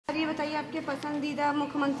बताइए आपके पसंदीदा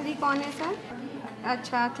मुख्यमंत्री कौन है सर?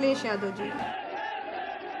 अच्छा, Akhilesh Yadav ji.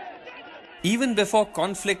 Even before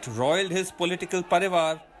conflict roiled his political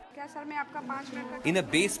parivar, क्या सर मैं आपका 5 मिनट का in a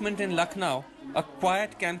basement in Lucknow, a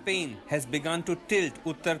quiet campaign has begun to tilt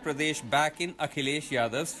Uttar Pradesh back in Akhilesh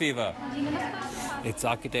Yadav's favor. Its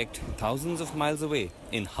architect thousands of miles away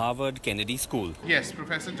in Harvard Kennedy School. Yes,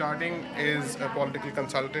 Professor Jarding is a political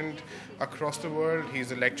consultant across the world.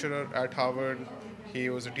 He's a lecturer at Harvard. He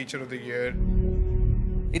was a teacher of the year.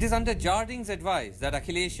 It is under Jarding's advice that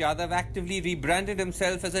Akhilesh Yadav actively rebranded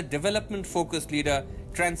himself as a development-focused leader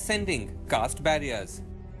transcending caste barriers.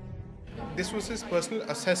 This was his personal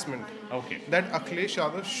assessment that Akhilesh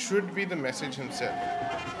Yadav should be the message himself.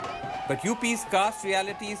 But UP's caste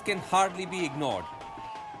realities can hardly be ignored.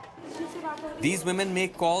 These women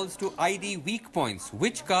make calls to ID weak points.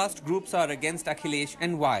 Which caste groups are against Akhilesh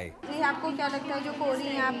and why? आपको क्या लगता है जो कोरी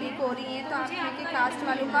हैं, आप भी कोरी हैं, तो आपके कास्ट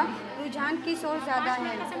वालों का रुझान किस ओर ज़्यादा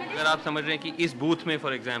है? अगर आप समझ रहे हैं कि इस बूथ में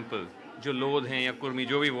फॉर एग्जांपल जो लोध हैं या कुर्मी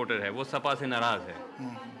जो भी वोटर है वो सपा से नाराज है,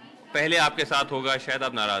 पहले आपके साथ होगा, शायद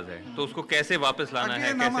आप नाराज हैं, तो उसको कैसे वापस लाना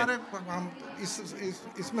है? कैसे?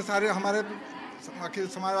 इसमें सारे हमारे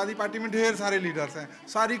समाजवादी पार्टी में ढेर सारे लीडर्स हैं,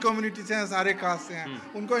 सारी कम्युनिटी से हैं, सारे कास्ट से हैं,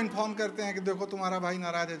 उनको इन्फॉर्म करते हैं कि देखो तुम्हारा भाई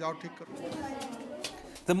नाराज है, जाओ ठीक करो।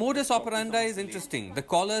 The modus operandi is interesting. The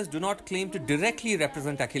callers do not claim to directly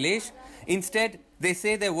represent Akhilesh. Instead, they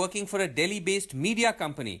say they're working for a Delhi-based media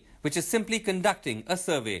company, which is simply conducting a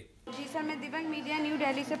survey. Ji sir, मैं दिव्यांग media new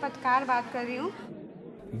Delhi से पत्रकार बात कर रही हूँ।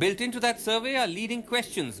 Built into that survey are leading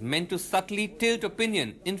questions meant to subtly tilt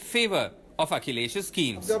opinion in favor of Akhilesh's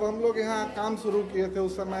schemes. जब हम लोग यहाँ काम शुरू किए थे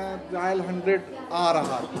उस समय डायल 100 आ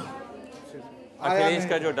रहा था। अखिलेश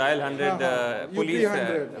का जो डायल 100 पुलिस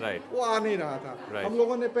राइट वो आ नहीं रहा था। हम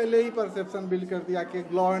लोगों ने पहले ही परसेप्शन बिल्ड कर दिया कि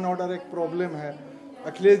लॉ एंड ऑर्डर एक प्रॉब्लम है।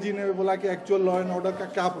 अखिलेश जी ने बोला कि एक्चुअल लॉ एंड ऑर्डर का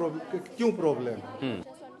क्या क्यों प्रॉब्लम है।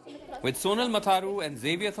 With Sonal Matharu and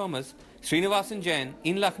Xavier Thomas, Srinivasan Jain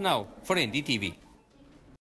in Lucknow for NDTV.